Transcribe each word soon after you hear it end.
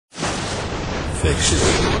fiction,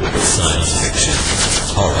 science fiction,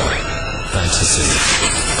 horror, fantasy,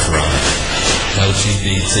 crime,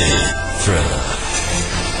 LGBT, thriller.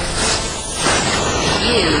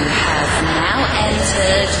 You have now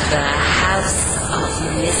entered the House of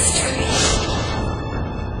Mystery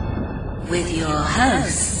with your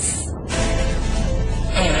hosts,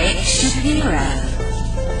 Eric Shapiro,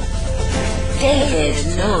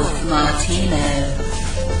 David North Martino,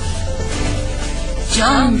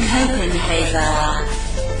 John Copenhaver,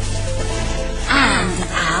 and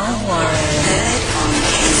Al Warren. Heard on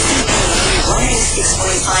KCP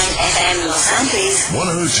 106.5 FM Los Angeles,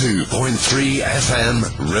 102.3 FM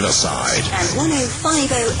Riverside, and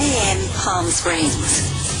 105.0 AM Palm Springs.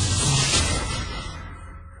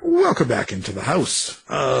 Welcome back into the House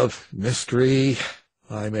of Mystery.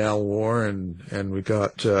 I'm Al Warren, and we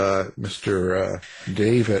got Mr.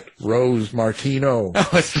 David Rose Martino. Oh,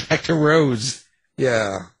 it's back to Rose.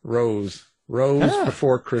 Yeah, Rose. Rose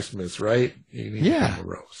before Christmas, right? You need a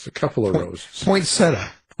rose. A couple of roses.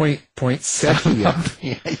 Poinsettia. Poinsettia.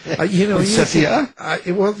 Poinsettia?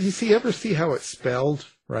 Well, you ever see how it's spelled,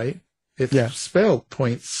 right? It's spelled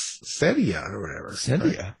poinsettia or whatever.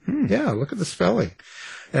 Poinsettia. Right? Yeah, look at the spelling.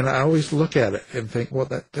 And I always look at it and think, well,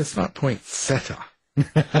 that's not poinsettia.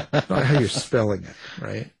 That's not how you're spelling it,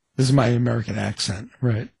 right? This is my American accent,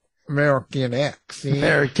 right? American accent.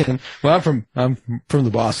 American. Well, I'm from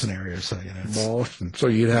the Boston area, so Boston. So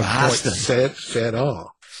you'd have poinsettia.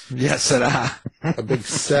 Yes, a big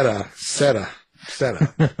seta,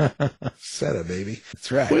 baby.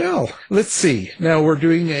 That's right. Well, let's see. Now we're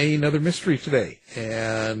doing another mystery today,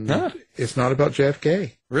 and it's not about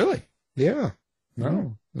JFK. Really? Yeah.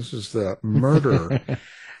 No. This is the murder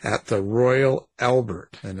at the Royal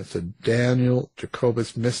Albert, and it's a Daniel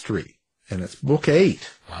Jacobus mystery, and it's book 8.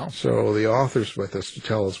 Wow. So the author's with us to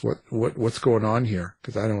tell us what's going on here,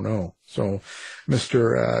 because I don't know. So,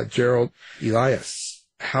 Mr. Gerald Elias,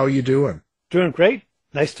 how you doing? Doing great.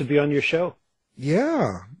 Nice to be on your show.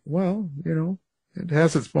 Yeah. Well, it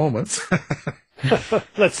has its moments.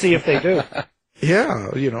 Let's see if they do. Yeah,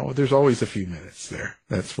 there's always a few minutes there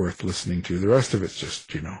that's worth listening to. The rest of it's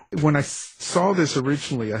just, When I saw this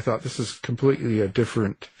originally, I thought this is completely a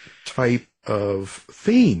different type of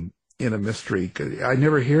theme in a mystery. I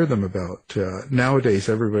never hear them about, nowadays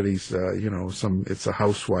everybody's, it's a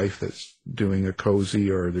housewife that's doing a cozy,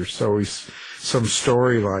 or there's always some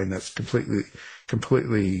storyline that's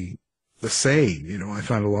completely the same. I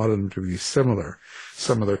find a lot of them to be similar.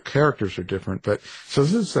 Some of their characters are different, but so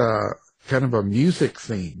this is, kind of a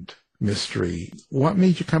music-themed mystery. What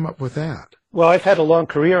made you come up with that? Well, I've had a long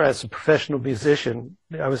career as a professional musician.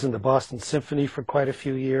 I was in the Boston Symphony for quite a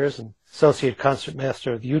few years, and associate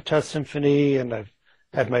concertmaster of the Utah Symphony, and I've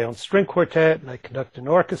had my own string quartet, and I conduct an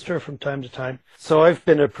orchestra from time to time. So I've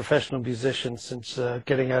been a professional musician since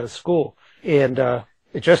getting out of school. And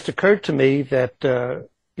it just occurred to me that, there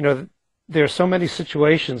are so many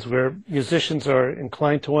situations where musicians are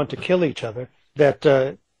inclined to want to kill each other that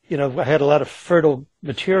I had a lot of fertile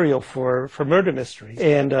material for murder mysteries.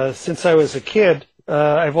 And since I was a kid,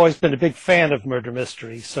 I've always been a big fan of murder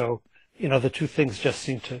mysteries. So, the two things just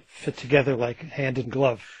seem to fit together like hand in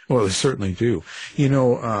glove. Well, they certainly do.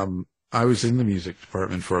 I was in the music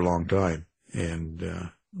department for a long time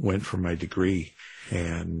and went for my degree.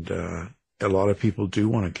 And a lot of people do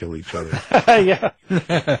want to kill each other. Yeah.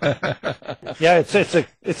 Yeah,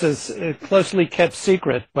 it's a closely kept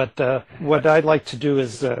secret, but what I'd like to do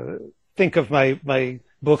is think of my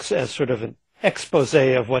books as sort of an expose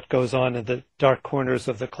of what goes on in the dark corners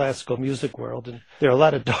of the classical music world, and there are a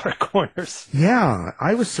lot of dark corners. Yeah,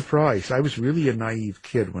 I was surprised. I was really a naive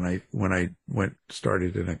kid when I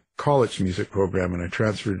started in a college music program, and I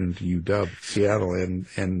transferred into UW Seattle,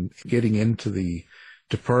 and getting into the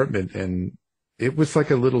department, and it was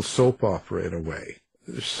like a little soap opera in a way.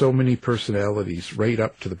 There's so many personalities right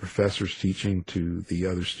up to the professors teaching to the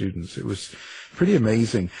other students. It was pretty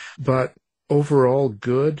amazing, but overall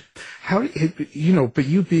good. But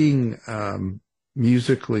you being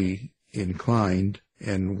musically inclined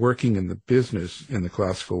and working in the business in the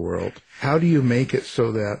classical world, how do you make it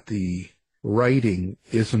so that the writing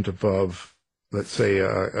isn't above, let's say,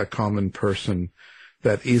 a common person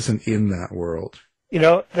that isn't in that world?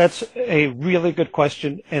 That's a really good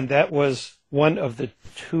question, and that was one of the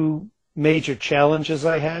two major challenges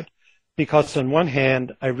I had, because on one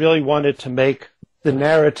hand, I really wanted to make the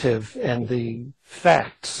narrative and the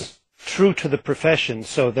facts true to the profession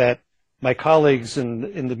so that my colleagues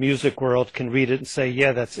in the music world can read it and say,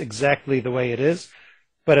 yeah, that's exactly the way it is.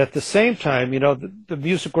 But at the same time, the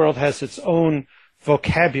music world has its own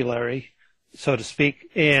vocabulary, so to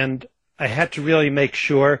speak, and I had to really make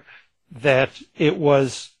sure that it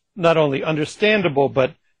was not only understandable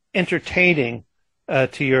but entertaining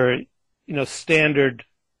to your, standard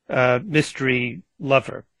mystery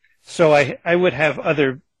lover. So I would have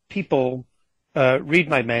other people read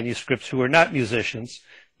my manuscripts who are not musicians,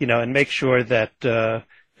 and make sure that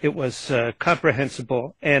it was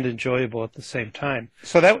comprehensible and enjoyable at the same time.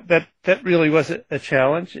 So that really was a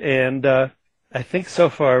challenge, and I think so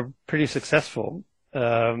far pretty successful.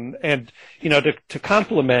 And to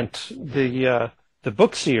complement the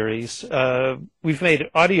book series, we've made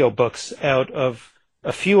audiobooks out of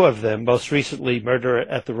a few of them. Most recently, Murder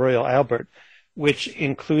at the Royal Albert, which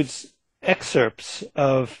includes excerpts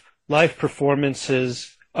of live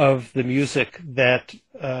performances of the music that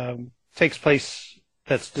takes place,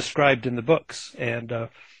 that's described in the books. And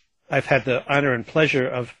I've had the honor and pleasure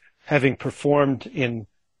of having performed in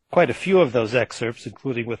quite a few of those excerpts,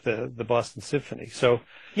 including with the Boston Symphony. So,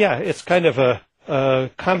 yeah, it's kind of a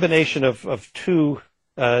combination of two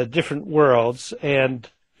different worlds. And,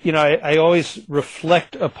 I always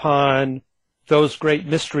reflect upon those great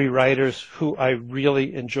mystery writers who I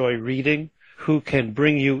really enjoy reading, who can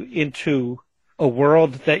bring you into a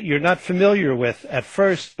world that you're not familiar with at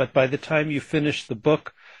first, but by the time you finish the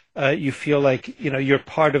book, you feel like, you're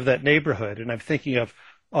part of that neighborhood. And I'm thinking of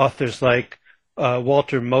authors like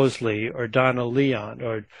Walter Mosley or Donna Leon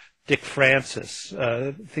or Dick Francis,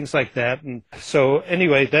 things like that. And so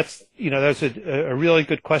anyway, that's a really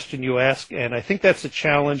good question you ask. And I think that's a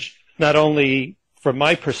challenge, not only from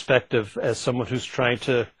my perspective as someone who's trying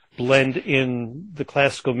to blend in the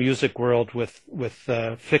classical music world with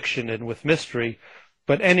fiction and with mystery,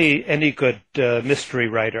 but any good mystery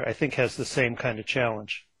writer, I think, has the same kind of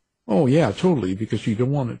challenge. Oh, yeah, totally, because you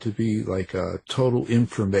don't want it to be like a total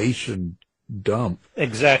information dump.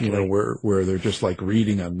 Exactly. Where they're just like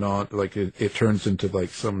reading it turns into like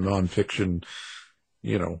some nonfiction,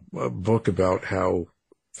 a book about how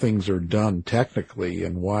things are done technically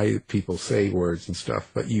and why people say words and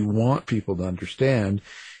stuff. But you want people to understand.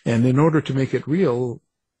 And in order to make it real,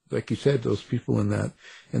 like you said, those people in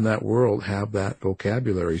that world have that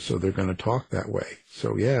vocabulary, so they're going to talk that way.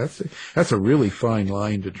 So yeah, that's a really fine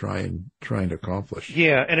line to try and accomplish.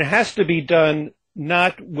 Yeah, and it has to be done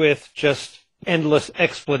not with just endless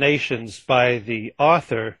explanations by the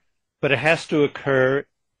author, but it has to occur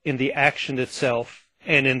in the action itself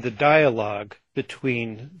and in the dialogue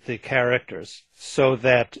between the characters, so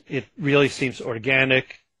that it really seems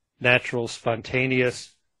organic, natural,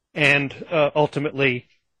 spontaneous, and ultimately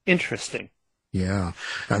interesting. Yeah,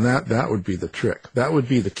 and that would be the trick. That would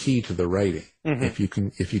be the key to the writing. Mm-hmm.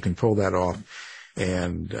 If you can pull that off,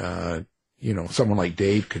 and someone like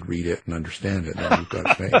Dave could read it and understand it, then you've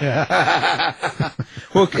got it made.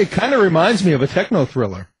 Well, it kind of reminds me of a techno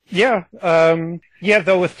thriller. Yeah,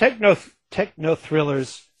 though with techno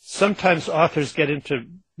thrillers, sometimes authors get into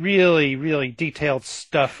really, really detailed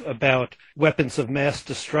stuff about weapons of mass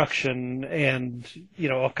destruction and,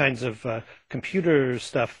 all kinds of computer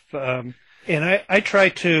stuff. And I try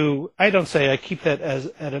to, I don't say I keep that as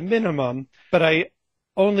at a minimum, but I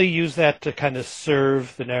only use that to kind of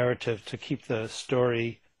serve the narrative, to keep the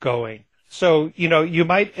story going. So, you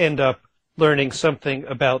might end up learning something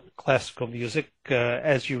about classical music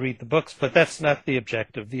as you read the books, but that's not the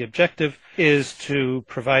objective. The objective is to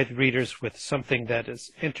provide readers with something that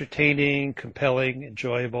is entertaining, compelling,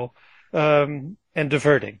 enjoyable, and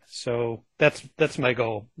diverting. So that's my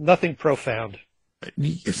goal. Nothing profound.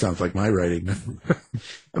 It sounds like my writing.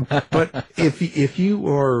 But if you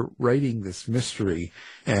are writing this mystery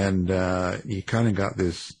and you kind of got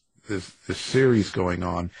this series going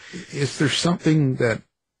on, is there something that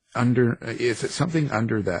is it something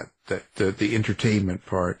under that the entertainment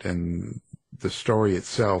part and the story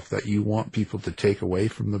itself that you want people to take away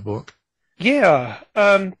from the book? Yeah,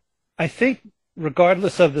 I think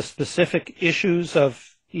regardless of the specific issues of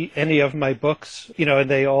any of my books, and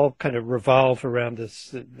they all kind of revolve around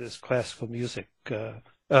this classical music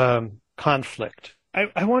conflict.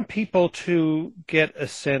 I want people to get a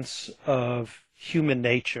sense of human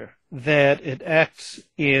nature, that it acts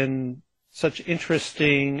in such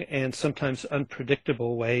interesting and sometimes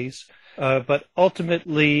unpredictable ways, but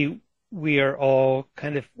ultimately we are all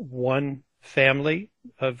kind of one family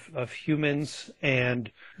of humans,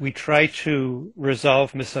 and we try to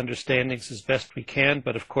resolve misunderstandings as best we can,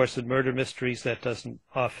 but of course in murder mysteries that doesn't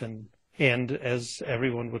often end as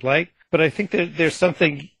everyone would like. But I think that there's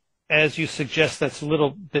something, as you suggest, that's a little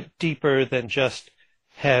bit deeper than just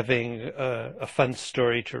having a fun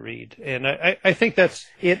story to read. And I think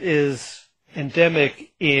it is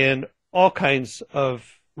endemic in all kinds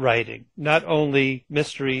of writing, not only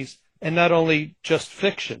mysteries, and not only just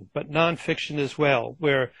fiction, but nonfiction as well,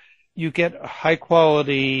 where you get high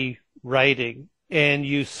quality writing and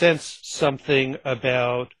you sense something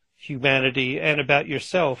about humanity and about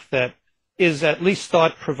yourself that is at least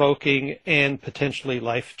thought-provoking and potentially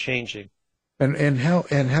life-changing. And how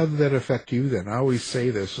did that affect you then? I always say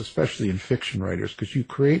this, especially in fiction writers, because you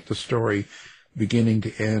create the story beginning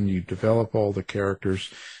to end. You develop all the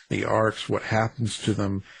characters, the arcs, what happens to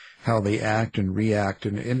them, how they act and react.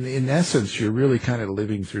 And in essence, you're really kind of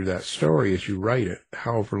living through that story as you write it,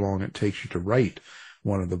 however long it takes you to write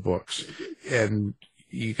one of the books. And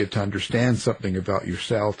you get to understand something about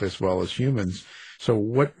yourself as well as humans. So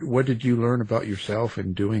what did you learn about yourself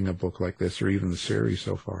in doing a book like this, or even the series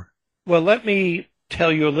so far? Well, let me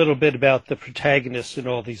tell you a little bit about the protagonist in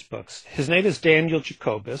all these books. His name is Daniel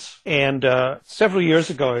Jacobus, and several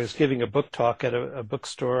years ago I was giving a book talk at a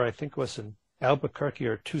bookstore, I think it was in Albuquerque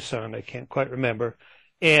or Tucson, I can't quite remember,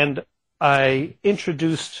 and I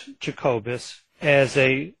introduced Jacobus as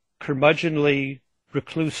a curmudgeonly,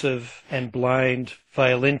 reclusive, and blind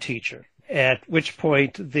violin teacher, at which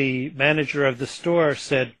point the manager of the store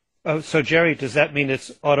said, "Oh, so Jerry, does that mean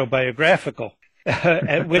it's autobiographical?"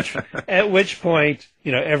 at which point,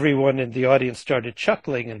 everyone in the audience started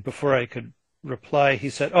chuckling, and before I could reply, he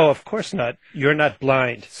said, "Oh, of course not. You're not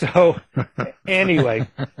blind." So anyway,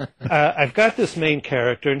 I've got this main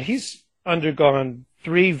character, and he's undergone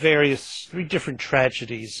three different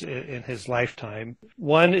tragedies in his lifetime.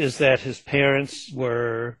 One is that his parents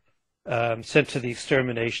were sent to the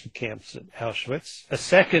extermination camps at Auschwitz. A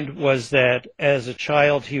second was that as a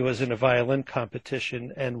child he was in a violin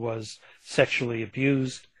competition and was sexually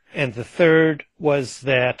abused. And the third was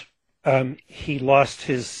that he lost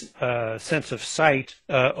his sense of sight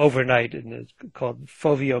overnight, and it's called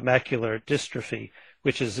foveo-macular dystrophy,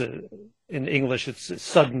 which is, in English, it's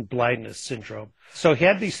sudden blindness syndrome. So he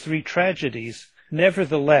had these three tragedies.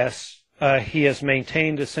 Nevertheless, he has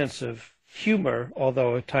maintained a sense of humor,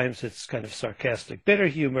 although at times it's kind of sarcastic, bitter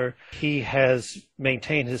humor. He has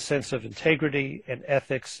maintained his sense of integrity and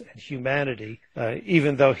ethics and humanity,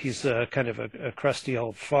 even though he's kind of a crusty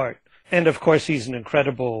old fart. And of course, he's an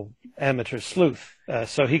incredible amateur sleuth,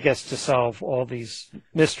 so he gets to solve all these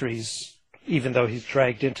mysteries, even though he's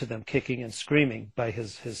dragged into them kicking and screaming by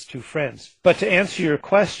his two friends. But to answer your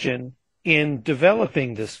question, in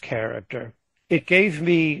developing this character, it gave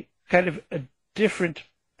me kind of a different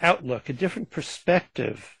outlook, a different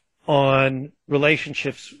perspective on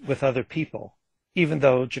relationships with other people. Even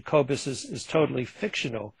though Jacobus is totally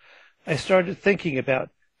fictional, I started thinking about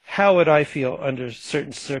how would I feel under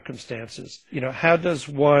certain circumstances? How does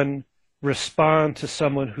one respond to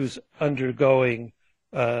someone who's undergoing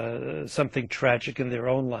something tragic in their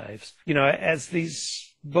own lives? As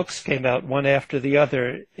these books came out one after the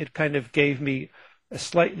other, it kind of gave me a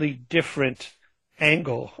slightly different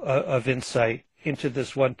angle of insight into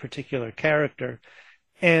this one particular character.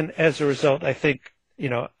 And as a result, I think,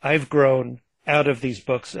 I've grown out of these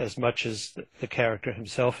books as much as the character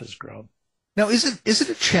himself has grown. Now, is it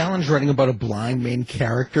a challenge writing about a blind main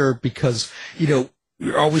character? Because, you're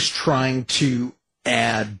always trying to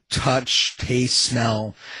add touch, taste,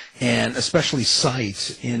 smell, and especially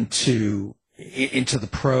sight into the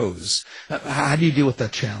prose. How do you deal with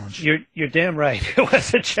that challenge? You're damn right. It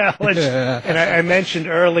was a challenge. And I mentioned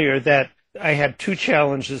earlier that I had two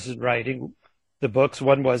challenges in writing the books.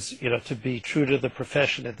 One was, to be true to the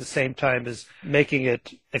profession at the same time as making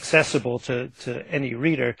it accessible to any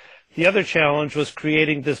reader. The other challenge was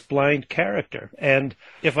creating this blind character. And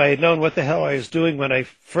if I had known what the hell I was doing when I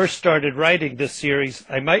first started writing this series,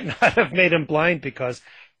 I might not have made him blind because,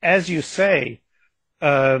 as you say,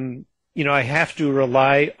 I have to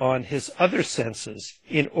rely on his other senses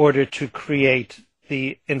in order to create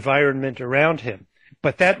the environment around him.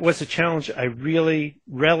 But that was a challenge I really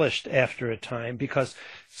relished after a time, because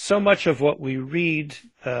so much of what we read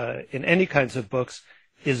in any kinds of books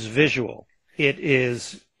is visual. It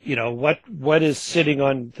is, what is sitting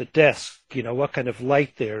on the desk, what kind of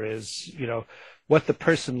light there is, what the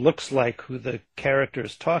person looks like who the character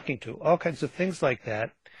is talking to, all kinds of things like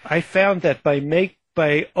that. I found that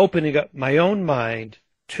by opening up my own mind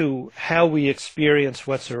to how we experience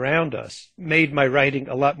what's around us made my writing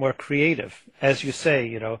a lot more creative. As you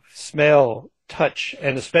say, smell, touch,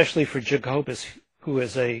 and especially for Jacobus, who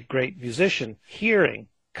is a great musician, hearing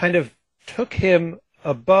kind of took him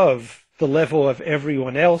above the level of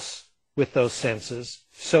everyone else with those senses,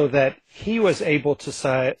 so that he was able to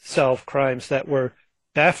solve crimes that were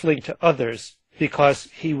baffling to others because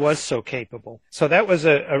he was so capable. So that was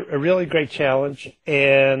a really great challenge,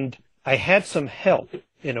 and I had some help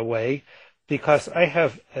in a way, because I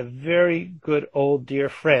have a very good old dear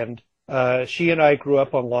friend She and I grew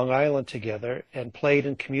up on Long Island together and played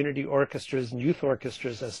in community orchestras and youth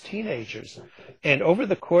orchestras as teenagers. And over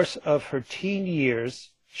the course of her teen years,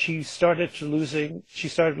 she started losing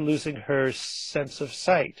her sense of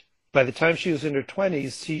sight. By the time she was in her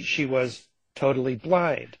 20s, she was totally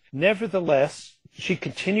blind. Nevertheless, she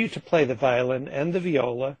continued to play the violin and the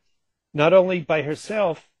viola, not only by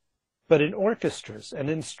herself, but in orchestras and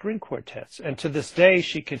in string quartets. And to this day,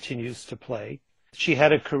 she continues to play. She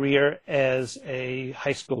had a career as a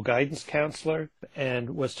high school guidance counselor and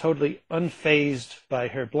was totally unfazed by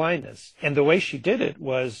her blindness. And the way she did it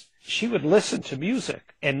was she would listen to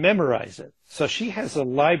music and memorize it. So she has a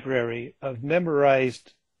library of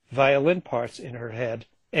memorized violin parts in her head.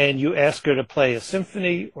 And you ask her to play a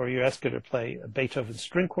symphony or you ask her to play a Beethoven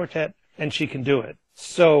string quartet, and she can do it.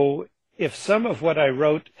 So if some of what I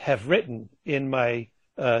have written in my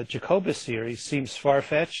Jacobus series seems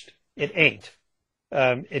far-fetched, it ain't.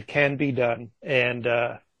 It can be done. And,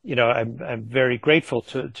 I'm very grateful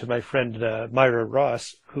to my friend Myra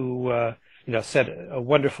Ross, who, set a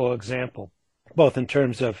wonderful example, both in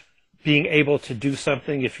terms of being able to do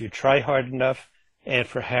something if you try hard enough and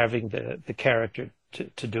for having the character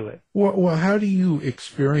to do it. Well, how do you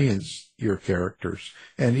experience your characters,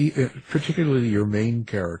 and particularly your main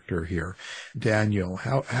character here, Daniel?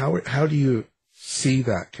 How do you see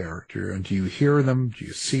that character, and do you hear them? Do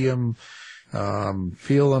you see them?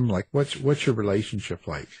 Feel them? Like, what's your relationship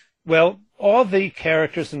like? Well, all the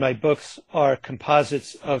characters in my books are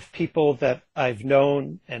composites of people that I've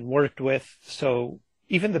known and worked with. So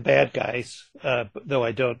even the bad guys, though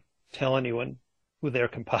I don't tell anyone who they're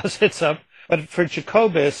composites of. But for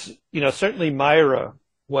Jacobus, certainly Myra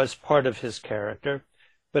was part of his character.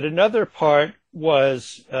 But another part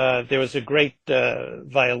was, there was a great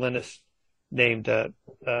violinist named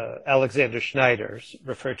Alexander Schneider,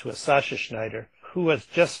 referred to as Sasha Schneider, who was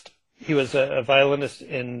he was a violinist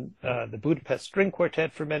in the Budapest String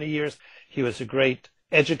Quartet for many years. He was a great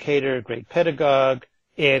educator, a great pedagogue,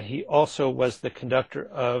 and he also was the conductor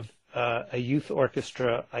of a youth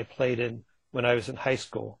orchestra I played in when I was in high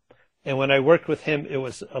school. And when I worked with him, it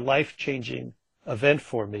was a life-changing event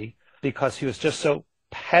for me because he was just so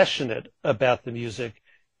passionate about the music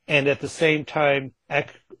and at the same time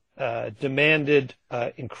demanded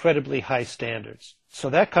incredibly high standards. So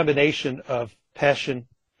that combination of passion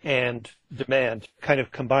and demand kind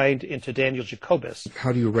of combined into Daniel Jacobus.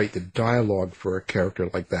 How do you write the dialogue for a character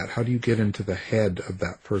like that? How do you get into the head of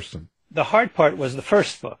that person? The hard part was the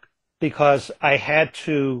first book because I had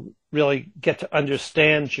to really get to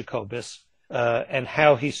understand Jacobus and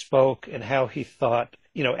how he spoke and how he thought.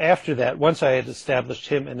 After that, once I had established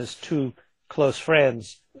him and his two close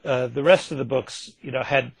friends, the rest of the books,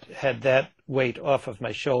 had that weight off of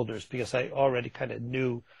my shoulders because I already kind of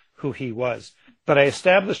knew who he was. But I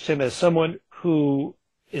established him as someone who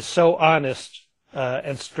is so honest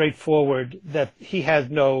and straightforward that he has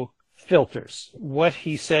no filters. What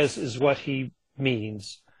he says is what he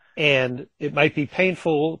means. And it might be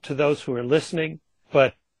painful to those who are listening,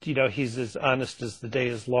 but, he's as honest as the day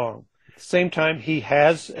is long. At the same time, he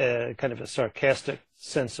has a kind of a sarcastic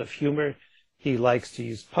sense of humor. He likes to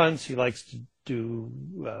use puns. He likes to do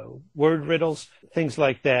word riddles, things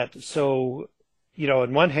like that. So,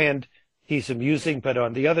 on one hand, he's amusing, but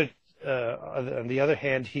on the other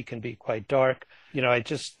hand, he can be quite dark. I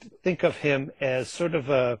just think of him as sort of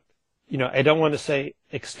a, I don't want to say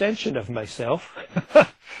extension of myself,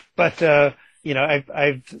 but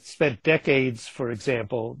I've spent decades, for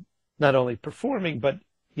example, not only performing but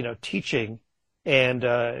teaching, and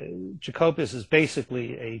Jacobus is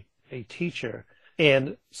basically a teacher.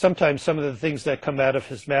 And sometimes some of the things that come out of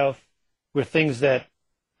his mouth were things that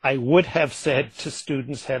I would have said to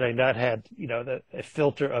students had I not had, a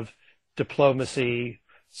filter of diplomacy,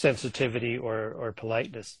 sensitivity, or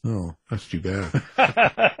politeness. Oh, that's too bad.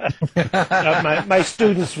 My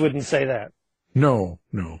students wouldn't say that. No.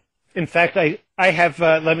 In fact, I have,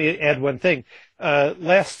 let me add one thing.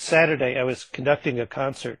 Last Saturday, I was conducting a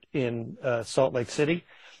concert in Salt Lake City,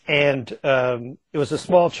 and it was a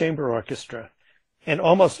small chamber orchestra. And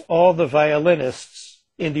almost all the violinists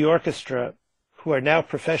in the orchestra who are now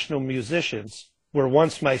professional musicians were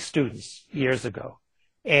once my students years ago.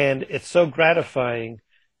 And it's so gratifying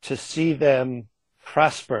to see them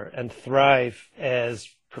prosper and thrive as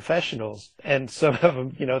professionals. And some of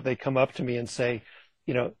them, they come up to me and say,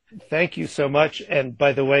 thank you so much. And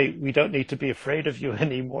by the way, we don't need to be afraid of you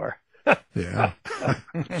anymore. Yeah,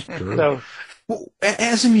 that's true. So, well,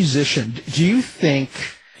 as a musician, do you think,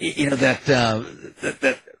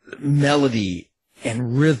 that melody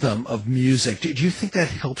and rhythm of music, do you think that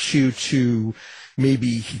helps you to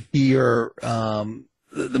maybe hear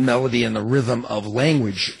the melody and the rhythm of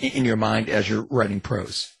language in your mind as you're writing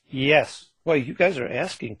prose? Yes. Well, you guys are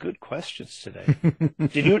asking good questions today.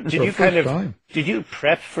 Did you did you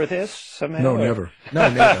prep for this somehow? No, or? never. No,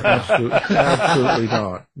 never. Absolutely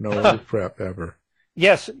not. No prep ever.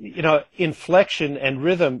 Yes, inflection and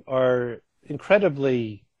rhythm are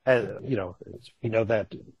incredibly, we know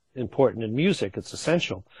that important in music. It's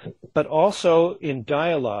essential. But also in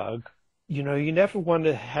dialogue, you never want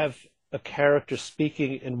to have a character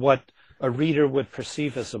speaking in what a reader would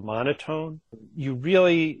perceive as a monotone. You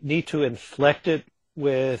really need to inflect it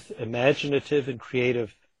with imaginative and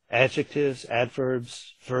creative adjectives,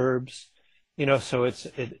 adverbs, verbs, so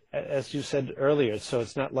as you said earlier, so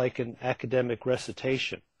it's not like an academic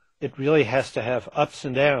recitation. It really has to have ups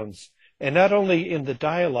and downs, and not only in the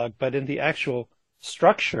dialogue, but in the actual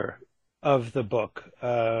structure of the book.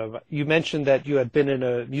 You mentioned that you had been in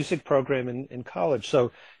a music program in college,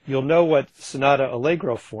 so you'll know what sonata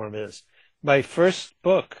allegro form is. My first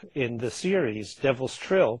book in the series, Devil's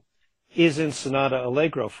Trill, is in sonata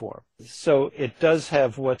allegro form. So it does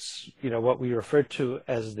have what we refer to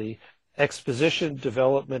as the exposition,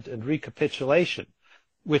 development, and recapitulation,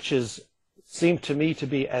 which seemed to me to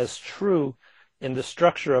be as true in the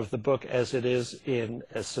structure of the book as it is in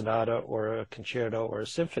a sonata or a concerto or a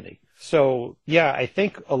symphony. So, yeah, I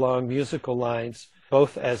think along musical lines,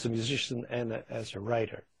 both as a musician and as a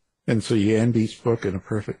writer. And so you end each book in a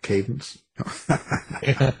perfect cadence?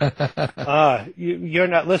 You're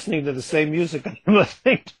not listening to the same music I'm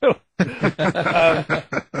listening to.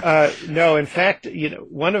 No, in fact,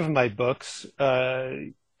 one of my books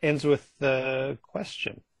ends with the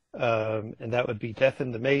question, and that would be Death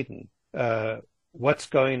and the Maiden. What's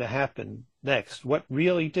going to happen next? What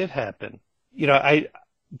really did happen? I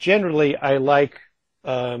like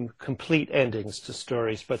complete endings to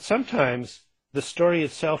stories, but sometimes the story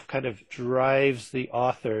itself kind of drives the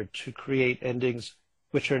author to create endings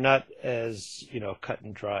which are not as, cut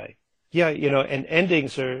and dry. Yeah, and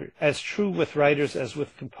endings are as true with writers as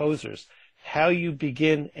with composers. How you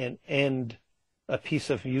begin and end a piece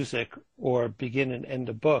of music or begin and end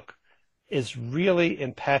a book is really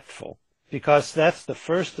impactful, because that's the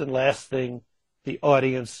first and last thing the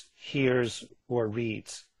audience hears or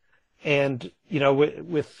reads. And,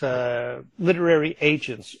 with literary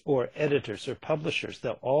agents or editors or publishers,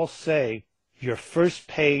 they'll all say your first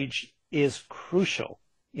page is crucial.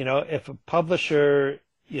 If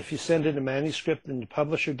you send in a manuscript and the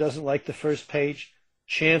publisher doesn't like the first page,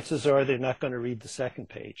 chances are they're not going to read the second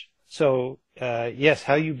page. So, yes,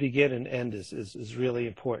 how you begin and end is really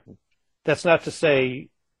important. That's not to say,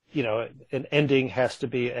 an ending has to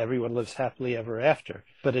be everyone lives happily ever after,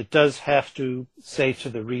 but it does have to say to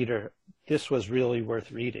the reader, this was really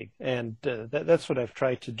worth reading. And that's what I've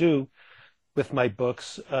tried to do with my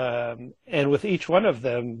books. And with each one of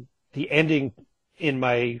them, the ending in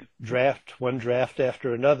my draft, one draft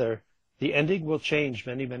after another, the ending will change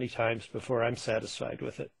many, many times before I'm satisfied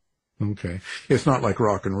with it. Okay. It's not like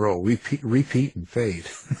rock and roll. We repeat and fade.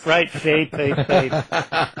 Right, fade.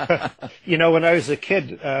 When I was a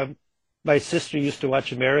kid, my sister used to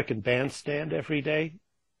watch American Bandstand every day.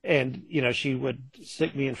 And, she would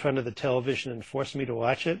stick me in front of the television and force me to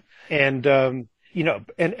watch it. And, and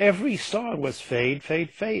every song was fade, fade,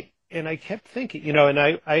 fade. And I kept thinking, and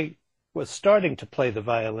I was starting to play the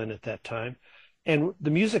violin at that time. And the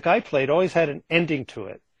music I played always had an ending to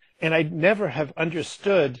it. And I never have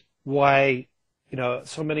understood why,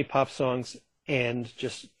 so many pop songs end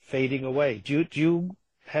just fading away. Do you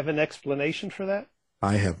have an explanation for that?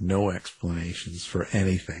 I have no explanations for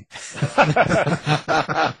anything.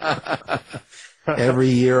 Every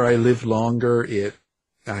year I live longer,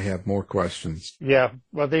 I have more questions. Yeah,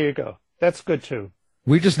 well, there you go. That's good, too.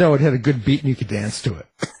 We just know it had a good beat and you could dance to it.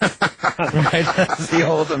 Right? That's the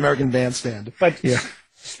old American Bandstand. But yeah.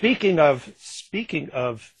 Speaking of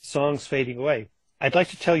songs fading away, I'd like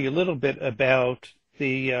to tell you a little bit about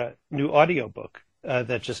the new audiobook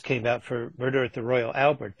that just came out for Murder at the Royal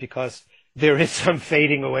Albert, because there is some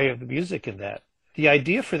fading away of the music in that. The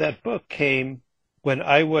idea for that book came when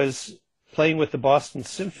I was playing with the Boston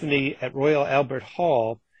Symphony at Royal Albert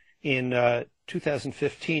Hall in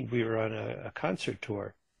 2015. We were on a concert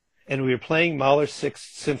tour, and we were playing Mahler's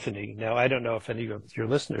Sixth Symphony. Now, I don't know if any of your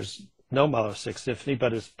listeners know Mahler's Sixth Symphony,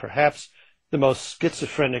 but it's perhaps the most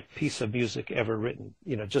schizophrenic piece of music ever written.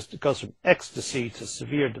 Just it goes from ecstasy to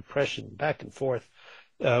severe depression, back and forth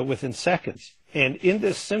within seconds. And in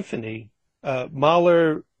this symphony,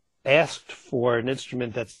 Mahler asked for an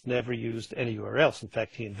instrument that's never used anywhere else. In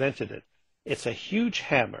fact, he invented it. It's a huge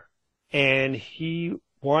hammer, and he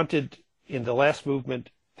wanted, in the last movement,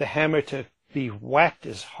 the hammer to be whacked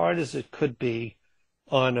as hard as it could be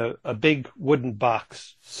on a big wooden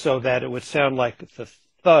box so that it would sound like the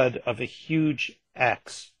thud of a huge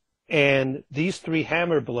axe. And these 3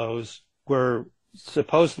 hammer blows were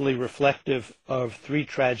supposedly reflective of 3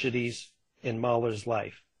 tragedies in Mahler's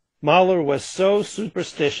life. Mahler was so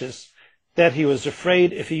superstitious that he was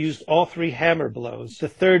afraid if he used all 3 hammer blows, the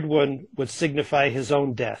third one would signify his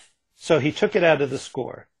own death. So he took it out of the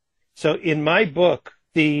score. So in my book,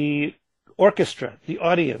 the orchestra, the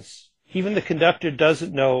audience, even the conductor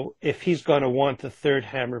doesn't know if he's going to want the third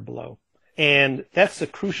hammer blow. And that's a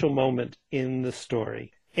crucial moment in the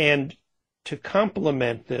story. And to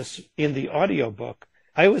complement this, in the audiobook,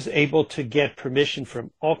 I was able to get permission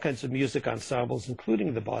from all kinds of music ensembles,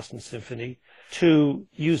 including the Boston Symphony, to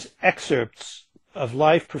use excerpts of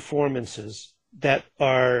live performances that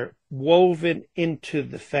are woven into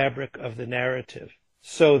the fabric of the narrative,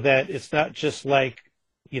 so that it's not just like,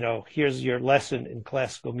 here's your lesson in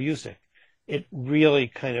classical music. It really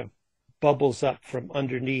kind of bubbles up from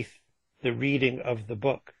underneath the reading of the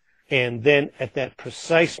book. And then at that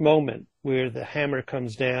precise moment where the hammer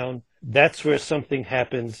comes down, that's where something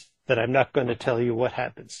happens that I'm not going to tell you what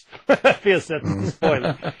happens because that's the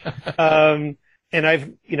spoiler. And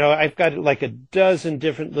I've got like a dozen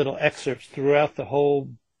different little excerpts throughout the whole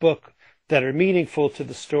book that are meaningful to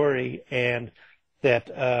the story and that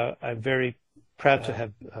I'm very proud to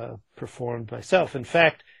have performed myself. In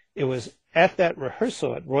fact, it was at that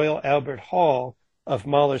rehearsal at Royal Albert Hall of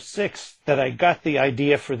Mahler's Sixth that I got the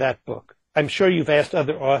idea for that book. I'm sure you've asked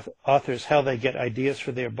other authors how they get ideas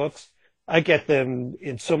for their books. I get them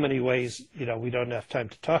in so many ways, we don't have time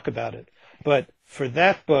to talk about it. But for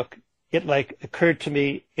that book, it occurred to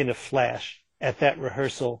me in a flash at that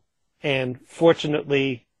rehearsal. And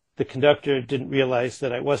fortunately, the conductor didn't realize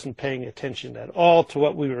that I wasn't paying attention at all to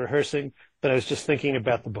what we were rehearsing, but I was just thinking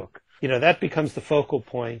about the book. That becomes the focal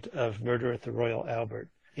point of Murder at the Royal Albert.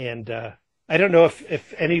 And I don't know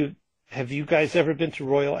if any, have you guys ever been to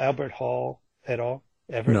Royal Albert Hall at all?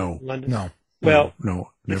 Ever? No. In London? No. Well,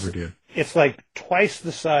 no, never did. It's like twice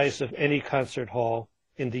the size of any concert hall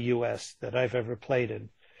in the U.S. that I've ever played in.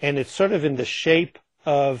 And it's sort of in the shape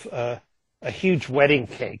of a huge wedding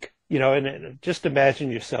cake, and just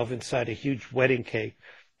imagine yourself inside a huge wedding cake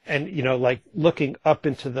and, like looking up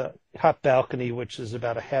into the top balcony, which is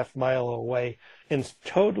about a half mile away, and it's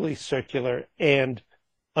totally circular. And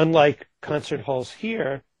unlike concert halls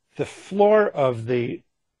here, the floor of the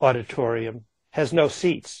auditorium has no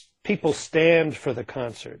seats. People stand for the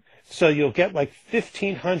concert. So you'll get like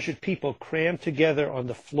 1,500 people crammed together on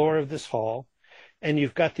the floor of this hall. And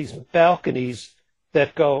you've got these balconies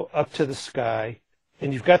that go up to the sky.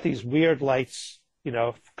 And you've got these weird lights,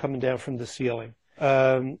 coming down from the ceiling.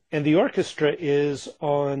 And the orchestra is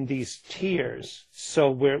on these tiers.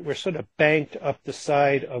 So we're sort of banked up the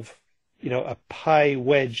side of, a pie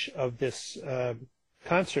wedge of this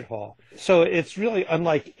concert hall. So it's really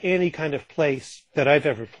unlike any kind of place that I've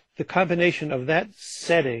ever played. The combination of that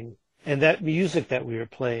setting and that music that we were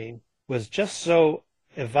playing was just so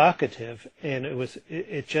evocative, and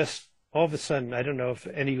it just all of a sudden, I don't know if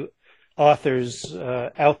any authors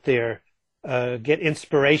out there get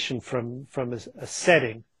inspiration from a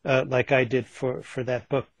setting like I did for that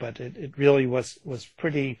book, but it really was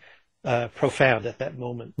pretty profound at that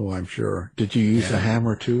moment. Oh, I'm sure. Did you use a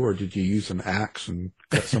hammer too, or did you use an axe and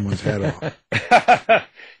cut someone's head off?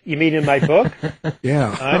 You mean in my book?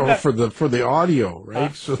 Yeah, for the audio,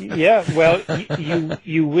 right? Yeah. Well,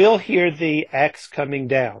 you will hear the axe coming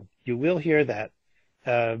down. You will hear that.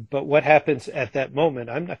 But what happens at that moment,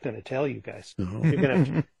 I'm not going to tell you guys. No. You're going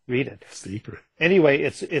to have to read it. Secret. Anyway,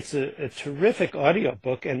 it's a terrific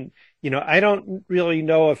audiobook, and I don't really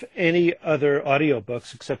know of any other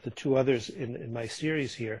audiobooks except the 2 others in my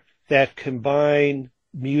series here that combine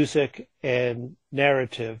music and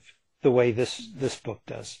narrative the way this book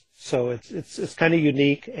does. So it's kind of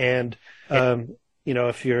unique, and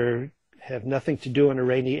if you have nothing to do on a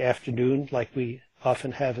rainy afternoon like we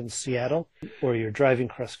often have in Seattle, or you're driving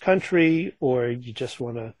cross country, or you just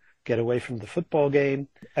want to get away from the football game,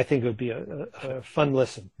 I think it would be a fun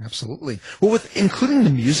listen. Absolutely. Well, with including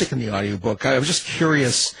the music in the audiobook, I was just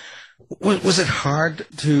curious, was it hard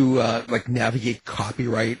to navigate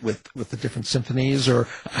copyright with the different symphonies, or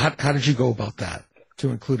how did you go about that to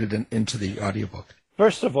include it into the audiobook?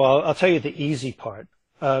 First of all, I'll tell you the easy part.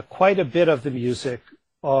 Quite a bit of the music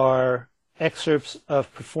are excerpts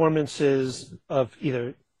of performances of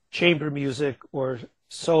either chamber music or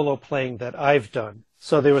solo playing that I've done.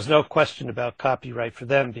 So there was no question about copyright for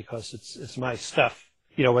them because it's my stuff,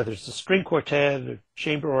 whether it's a string quartet or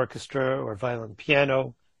chamber orchestra or violin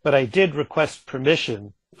piano. But I did request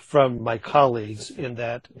permission from my colleagues in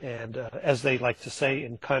that, and as they like to say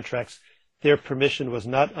in contracts, their permission was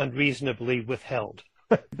not unreasonably withheld.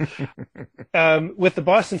 With the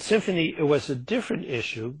Boston Symphony, it was a different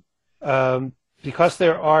issue because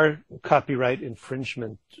there are copyright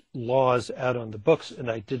infringement laws out on the books, and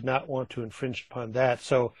I did not want to infringe upon that.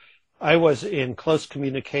 So I was in close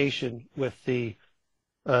communication with the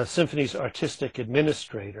symphony's artistic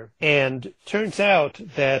administrator, and turns out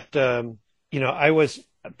that I was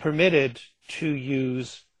permitted to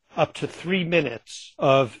use up to 3 minutes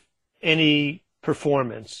of any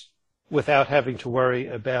performance without having to worry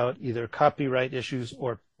about either copyright issues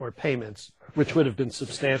or payments, which would have been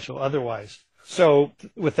substantial otherwise. So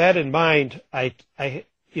with that in mind, I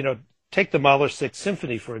take the Mahler Sixth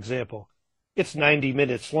Symphony, for example. It's 90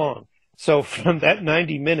 minutes long. So from that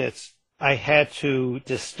 90 minutes, I had to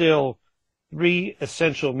distill 3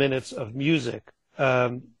 essential minutes of music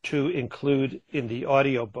to include in the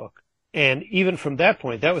audiobook. And even from that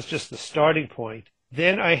point, that was just the starting point.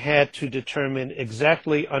 Then I had to determine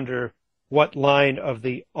exactly under what line of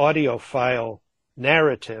the audio file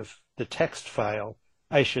narrative, the text file,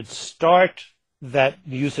 I should start that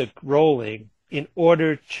music rolling in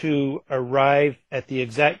order to arrive at the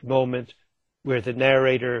exact moment where the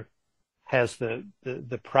narrator has the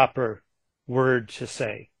proper word to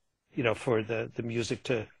say, for the music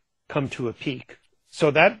to come to a peak. So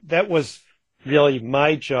that was really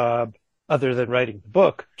my job, other than writing the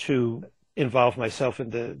book, to involve myself in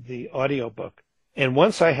the audio book. And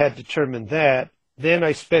once I had determined that, then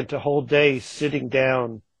I spent a whole day sitting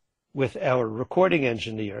down with our recording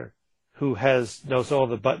engineer, who knows all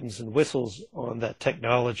the buttons and whistles on that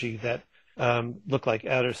technology that look like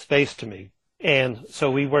outer space to me. And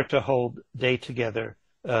so we worked a whole day together,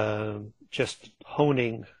 just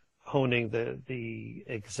honing the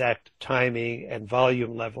exact timing and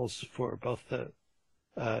volume levels for both the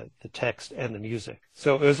text and the music.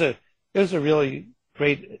 So it was a really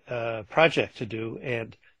great project to do,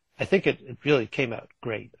 and I think it really came out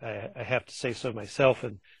great. I have to say so myself,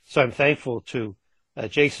 and so I'm thankful to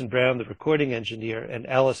Jason Brown, the recording engineer, and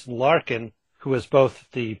Alison Larkin, who was both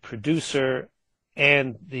the producer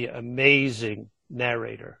and the amazing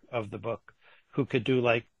narrator of the book, who could do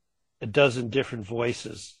like a dozen different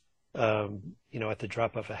voices, at the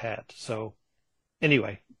drop of a hat. So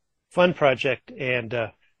anyway, fun project, and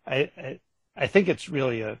I think it's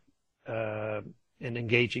really an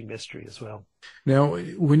engaging mystery as well. Now,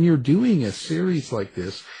 when you're doing a series like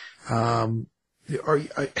this, have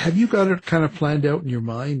you got it kind of planned out in your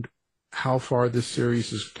mind how far this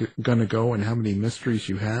series is going to go and how many mysteries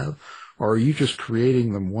you have? Or are you just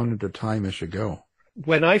creating them one at a time as you go?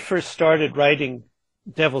 When I first started writing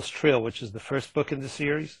Devil's Trill, which is the first book in the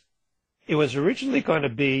series, it was originally going to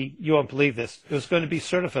be, you won't believe this, it was going to be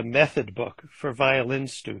sort of a method book for violin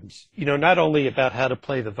students. Not only about how to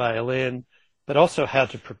play the violin, but also how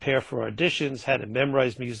to prepare for auditions, how to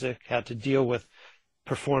memorize music, how to deal with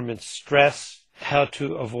performance stress, how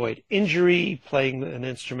to avoid injury playing an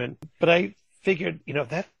instrument. But I figured,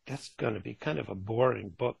 that's going to be kind of a boring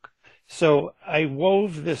book. So I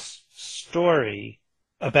wove this story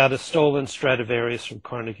about a stolen Stradivarius from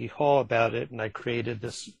Carnegie Hall about it, and I created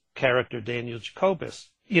this character, Daniel Jacobus.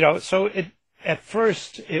 So at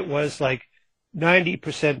first it was like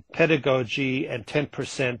 90% pedagogy and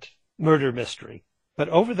 10% murder mystery. But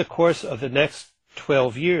over the course of the next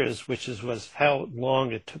 12 years, which was how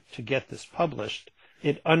long it took to get this published,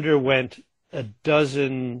 it underwent a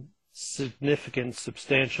dozen significant,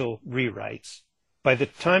 substantial rewrites. By the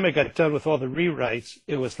time I got done with all the rewrites,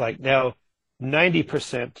 it was like now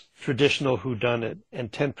 90% traditional whodunit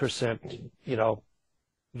and 10%,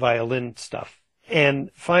 violin stuff. And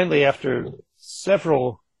finally, after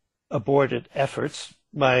several aborted efforts,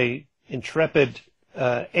 my intrepid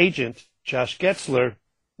agent, Josh Getzler,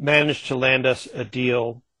 managed to land us a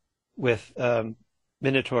deal with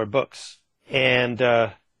Minotaur Books. And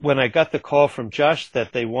when I got the call from Josh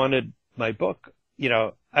that they wanted my book,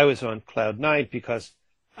 I was on cloud 9 because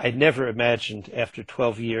I'd never imagined after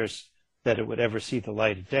 12 years that it would ever see the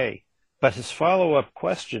light of day. But his follow-up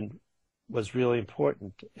question was really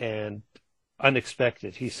important and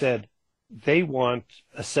unexpected. He said, they want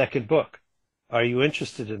a second book. Are you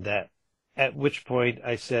interested in that? At which point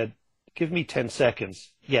I said, give me 10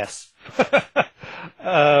 seconds. Yes.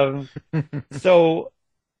 So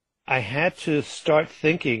I had to start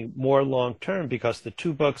thinking more long-term because the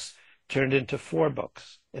 2 books turned into 4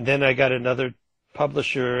 books. And then I got another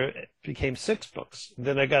publisher. It became 6 books. And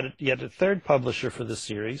then I got yet a third publisher for the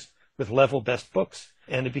series with Level Best Books,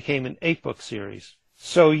 and it became an 8-book series.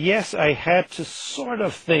 So yes, I had to sort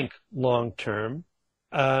of think long-term.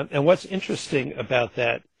 And what's interesting about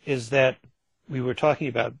that is that we were talking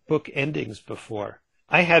about book endings before.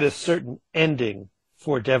 I had a certain ending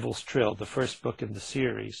for Devil's Trill, the first book in the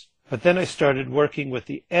series. But then I started working with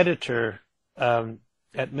the editor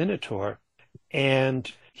at Minotaur,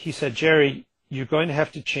 and he said, Jerry, you're going to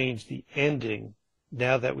have to change the ending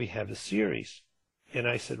now that we have a series. And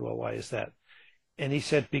I said, well, why is that? And he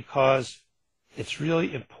said, because it's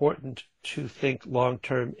really important to think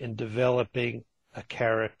long-term in developing a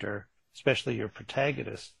character, especially your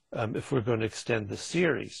protagonist, if we're going to extend the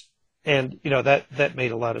series. And, that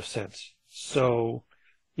made a lot of sense. So,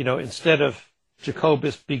 instead of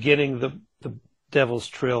Jacobus beginning the Devil's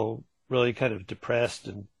Trill really kind of depressed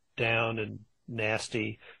and down and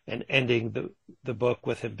nasty, and ending the book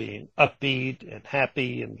with him being upbeat and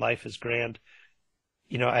happy and life is grand,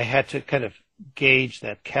 I had to kind of gauge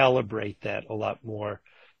that, calibrate that a lot more,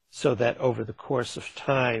 so that over the course of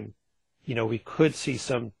time, we could see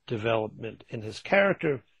some development in his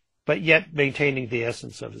character, but yet maintaining the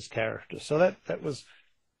essence of his character. So that was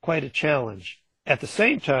quite a challenge. At the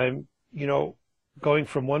same time, going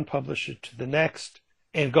from one publisher to the next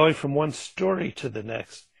and going from one story to the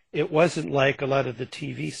next, it wasn't like a lot of the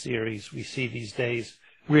TV series we see these days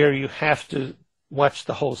where you have to watch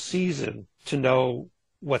the whole season to know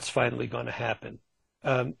what's finally going to happen.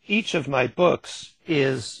 Each of my books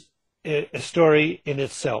is a story in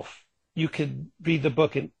itself. You can read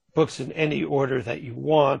the books in any order that you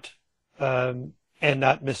want, and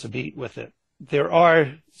not miss a beat with it. There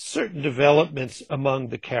are certain developments among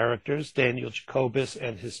the characters, Daniel Jacobus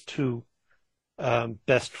and his two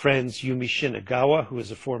best friends, Yumi Shinagawa, who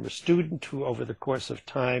is a former student who over the course of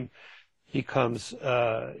time becomes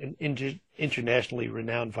an internationally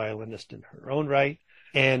renowned violinist in her own right,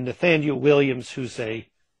 and Nathaniel Williams, who's a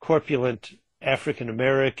corpulent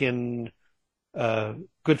African-American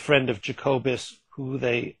good friend of Jacobus, who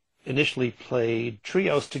they initially played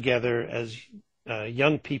trios together as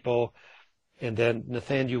young people, and then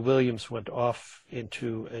Nathaniel Williams went off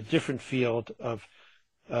into a different field of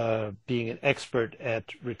being an expert at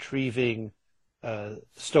retrieving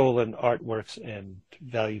stolen artworks and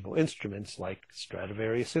valuable instruments like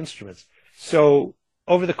Stradivarius instruments. So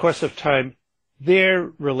over the course of time,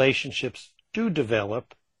 their relationships do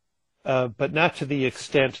develop, but not to the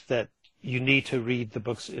extent that you need to read the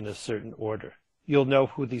books in a certain order. You'll know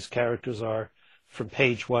who these characters are from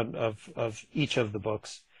page one of each of the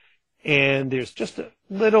books. And there's just a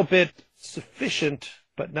little bit sufficient,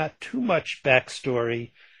 but not too much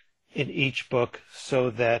backstory in each book so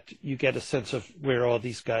that you get a sense of where all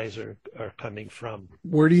these guys are coming from.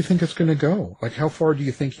 Where do you think it's going to go? Like, how far do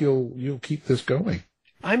you think you'll keep this going?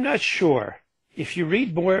 I'm not sure. If you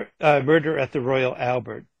read more Murder at the Royal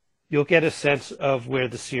Albert, you'll get a sense of where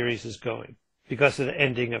the series is going because of the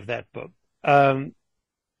ending of that book.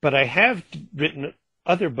 But I have written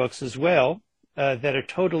other books as well that are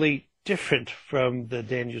totally different from the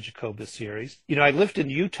Daniel Jacobus series. I lived in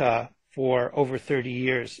Utah for over 30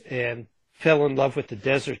 years and fell in love with the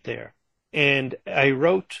desert there. And I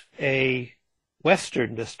wrote a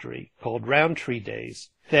Western mystery called Roundtree Days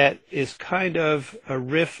that is kind of a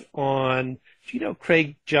riff on, do you know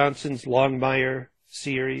Craig Johnson's Longmire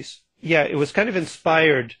series? Yeah, it was kind of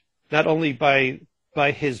inspired not only by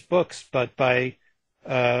his books, but by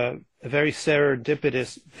a very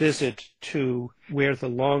serendipitous visit to where the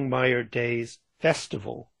Longmire Days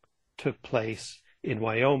Festival took place in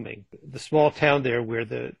Wyoming. The small town there where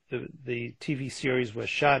the TV series was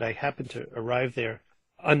shot, I happened to arrive there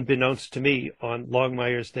unbeknownst to me on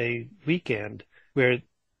Longmire's Day weekend, where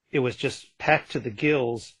it was just packed to the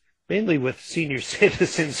gills, mainly with senior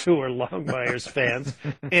citizens who were Longmire's fans.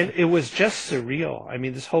 And it was just surreal. I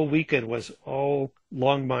mean, this whole weekend was all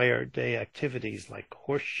Longmire Day activities like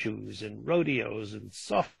horseshoes and rodeos and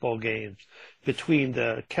softball games between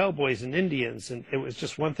the cowboys and Indians. And it was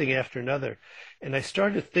just one thing after another. And I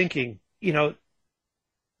started thinking,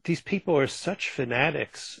 these people are such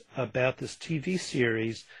fanatics about this TV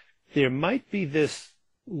series. There might be this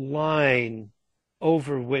line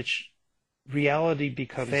over which reality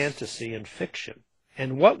becomes fantasy and fiction.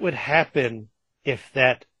 And what would happen if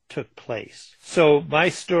that took place? So my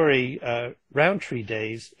story, Roundtree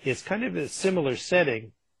Days, is kind of a similar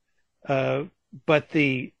setting, but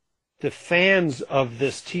the fans of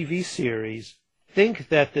this TV series think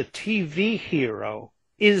that the TV hero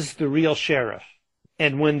is the real sheriff.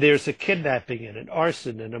 And when there's a kidnapping and an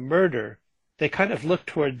arson and a murder, they kind of look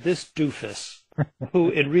toward this doofus who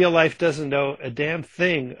in real life doesn't know a damn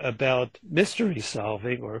thing about mystery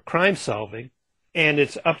solving or crime solving. And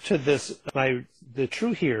it's up to the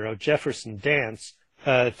true hero, Jefferson Dance,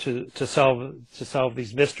 to solve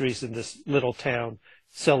these mysteries in this little town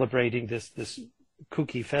celebrating this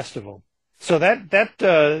kooky festival. So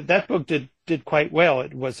that book did quite well.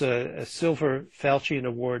 It was a Silver Falchion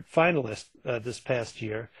Award finalist this past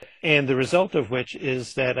year, and the result of which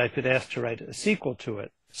is that I've been asked to write a sequel to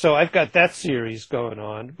it. So I've got that series going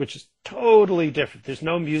on, which is totally different. There's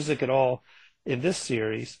no music at all in this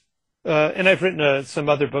series. And I've written some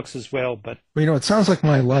other books as well, but... Well, it sounds like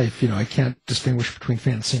my life. I can't distinguish between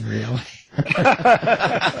fantasy and reality.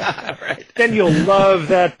 Right. Then you'll love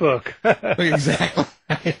that book. Exactly.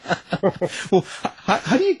 Well,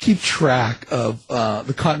 how do you keep track of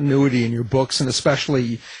the continuity in your books, and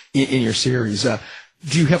especially in your series?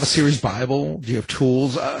 Do you have a series Bible? Do you have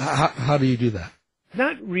tools? How do you do that?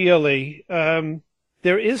 Not really.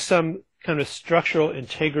 There is some kind of structural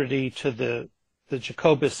integrity to the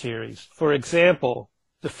Jacobus series. For example,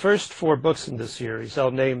 the first 4 books in the series,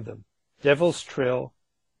 I'll name them: Devil's Trill,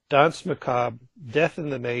 Danse Macabre, Death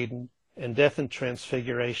and the Maiden, and Death and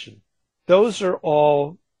Transfiguration. Those are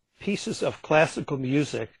all pieces of classical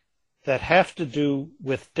music that have to do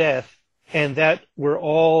with death, and that were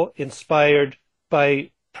all inspired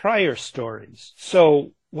by prior stories.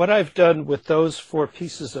 So what I've done with those 4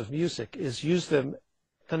 pieces of music is use them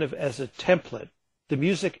kind of as a template, the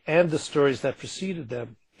music and the stories that preceded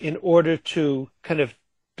them, in order to kind of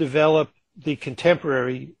develop the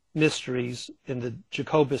contemporary mysteries in the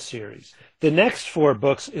Jacobus series. The next 4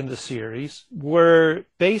 books in the series were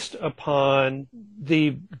based upon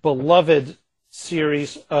the beloved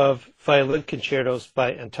series of violin concertos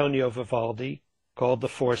by Antonio Vivaldi called The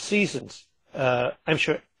Four Seasons. I'm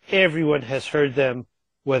sure everyone has heard them,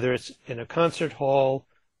 whether it's in a concert hall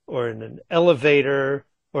or in an elevator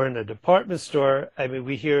or in a department store. I mean,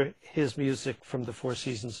 we hear his music from the Four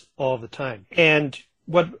Seasons all the time. And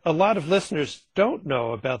what a lot of listeners don't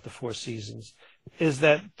know about the Four Seasons is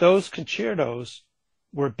that those concertos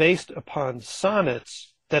were based upon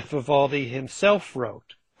sonnets that Vivaldi himself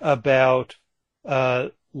wrote about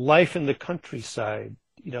life in the countryside,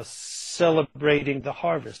 celebrating the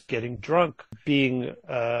harvest, getting drunk, being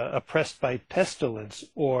oppressed by pestilence,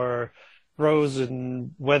 or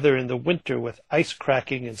frozen weather in the winter with ice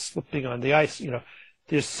cracking and slipping on the ice.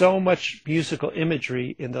 There's so much musical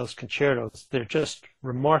imagery in those concertos. They're just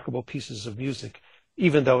remarkable pieces of music,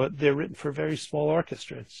 even though they're written for a very small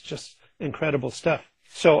orchestra. It's just incredible stuff.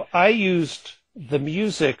 So I used the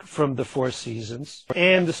music from the Four Seasons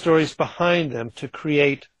and the stories behind them to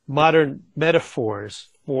create modern metaphors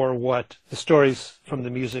for what the stories from the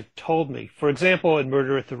music told me. For example, in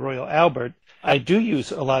Murder at the Royal Albert, I do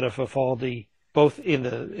use a lot of Vivaldi, both in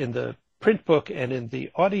the print book and in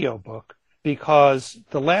the audio book, because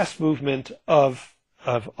the last movement of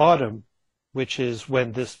Autumn, which is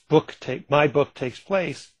when my book takes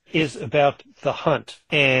place, is about the hunt.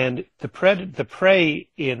 And the prey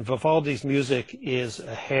in Vivaldi's music is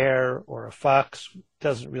a hare or a fox,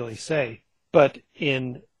 doesn't really say. But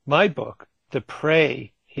in my book, the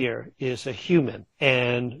prey here is a human,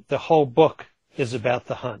 and the whole book is about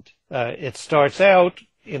the hunt. It starts out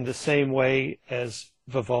in the same way as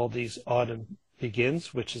Vivaldi's Autumn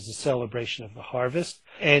begins, which is a celebration of the harvest.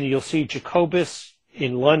 And you'll see Jacobus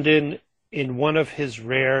in London in one of his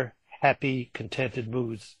rare, happy, contented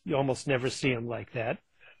moods. You almost never see him like that,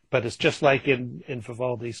 but it's just like in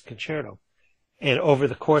Vivaldi's concerto. And over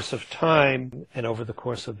the course of time and over the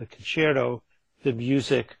course of the concerto, the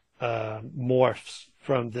music morphs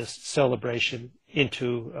from this celebration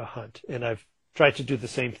into a hunt. And I've tried to do the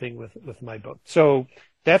same thing with my book. So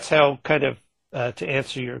that's how, kind of, to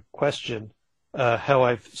answer your question, how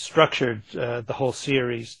I've structured the whole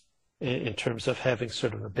series in terms of having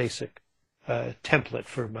sort of a basic template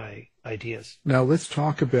for my ideas. Now let's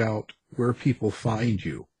talk about where people find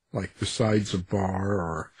you, like besides a bar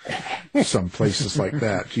or some places like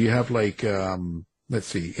that. Do you have let's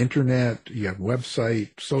see, internet? Do you have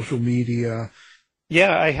website, social media?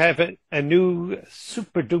 Yeah, I have a new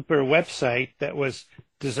super duper website that was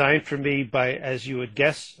designed for me by, as you would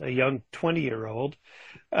guess, a young 20-year-old.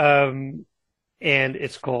 And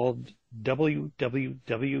it's called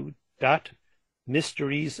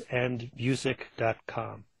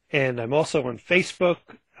www.mysteriesandmusic.com. And I'm also on Facebook.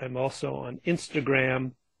 I'm also on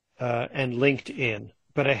Instagram and LinkedIn.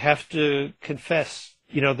 But I have to confess,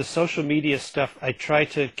 the social media stuff I try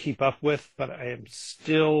to keep up with, but I am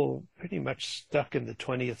still pretty much stuck in the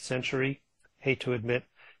 20th century. Hate to admit.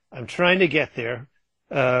 I'm trying to get there.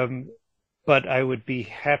 But I would be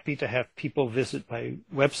happy to have people visit my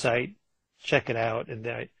website, check it out, and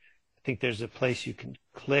I think there's a place you can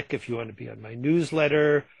click if you want to be on my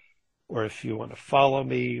newsletter or if you want to follow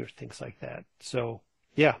me or things like that. So,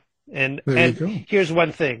 yeah. And here's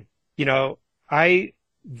one thing. I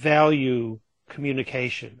value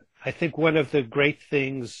communication. I think one of the great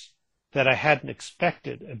things that I hadn't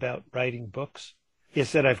expected about writing books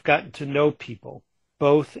is that I've gotten to know people,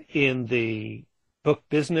 both in the book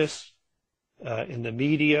business, in the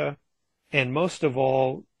media, and most of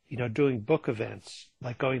all, doing book events,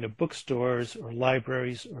 like going to bookstores or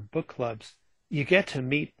libraries or book clubs. You get to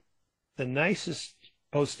meet the nicest,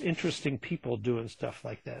 most interesting people doing stuff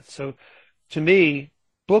like that. So to me,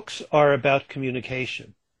 books are about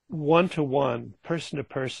communication, one-to-one,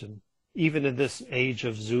 person-to-person. Even in this age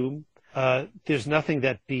of Zoom, there's nothing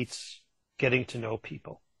that beats getting to know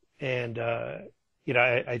people. And,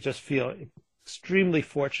 I just feel extremely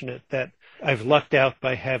fortunate that I've lucked out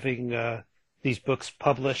by having these books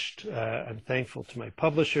published. I'm thankful to my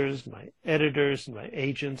publishers, my editors, and my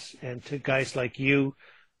agents, and to guys like you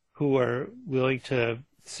who are willing to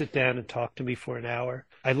sit down and talk to me for an hour.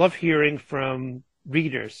 I love hearing from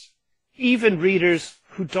readers, even readers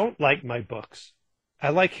who don't like my books. I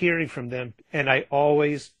like hearing from them, and I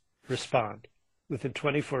always respond within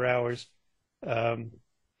 24 hours.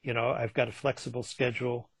 I've got a flexible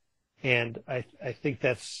schedule, and I think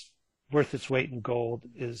that's worth its weight in gold,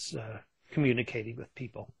 is communicating with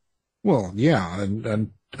people. Well, yeah,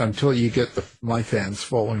 and until you get my fans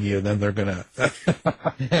following you, then they're gonna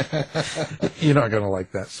you're not gonna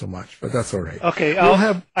like that so much, but that's all right. Okay,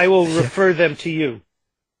 I will refer them to you.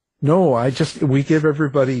 No, we give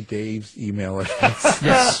everybody Dave's email address.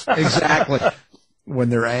 Yes, exactly. When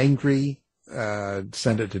they're angry,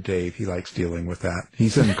 send it to Dave. He likes dealing with that.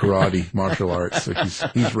 He's in karate, martial arts, so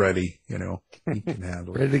he's ready. He can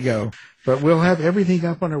handle it. Ready to go. But we'll have everything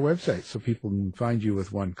up on our website so people can find you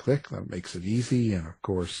with one click. That makes it easy. And of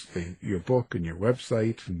course, your book and your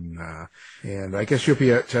website. And I guess you'll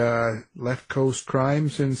be at Left Coast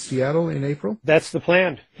Crimes in Seattle in April. That's the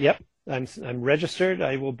plan. Yep. I'm registered.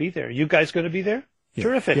 I will be there. You guys going to be there? Yeah.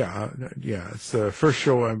 Terrific. Yeah. It's the first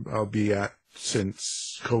show I'll be at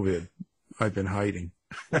since COVID. I've been hiding.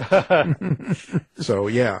 So,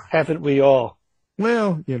 yeah. Haven't we all?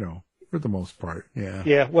 Well, for the most part, yeah.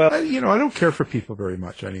 Yeah, well... I don't care for people very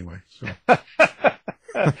much anyway, so...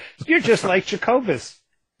 You're just like Jacobus.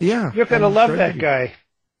 Yeah. You're going to love that guy.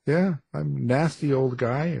 Yeah, I'm a nasty old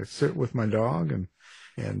guy. I sit with my dog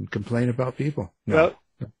and complain about people. No. Well,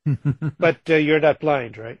 but you're not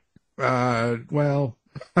blind, right? Well,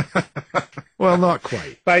 not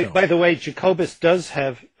quite. By the way, Jacobus does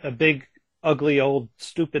have a big, ugly, old,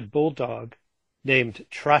 stupid bulldog named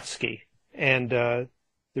Trotsky. And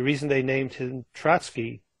the reason they named him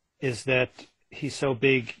Trotsky is that he's so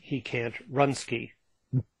big he can't run ski.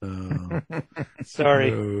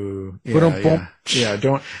 Sorry. Yeah,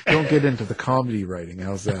 don't get into the comedy writing.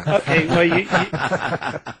 How's that? Okay, well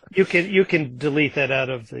you can delete that out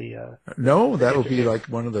of the. No, that'll be like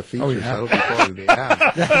one of the features. Oh, yeah. That'll be part of the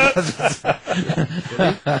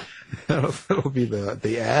ad. That'll be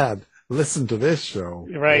the ad. Listen to this show.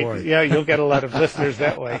 Right? Boy. Yeah, you'll get a lot of listeners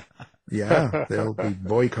that way. Yeah, they'll be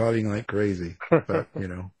boycotting like crazy. But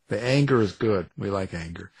the anger is good. We like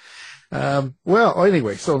anger. Well,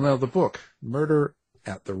 anyway, so now the book, Murder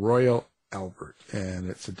at the Royal Albert, and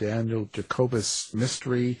it's a Daniel Jacobus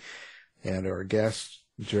mystery, and our guest,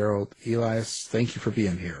 Gerald Elias, thank you for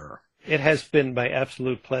being here. It has been my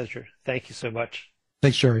absolute pleasure. Thank you so much.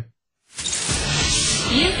 Thanks, Jerry.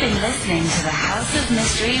 You've been listening to the House of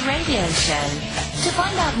Mystery radio show. To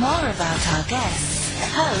find out more about our guests,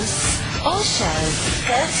 hosts, or shows,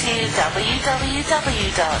 go to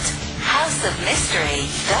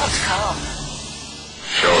www.houseofmystery.com.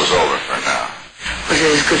 Show's over for now. Was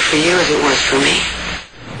it as good for you as it was for me?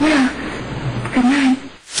 Well, good night.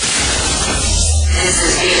 This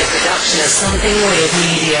has been a production of Something Weird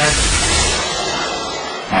Media.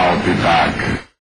 I'll be back.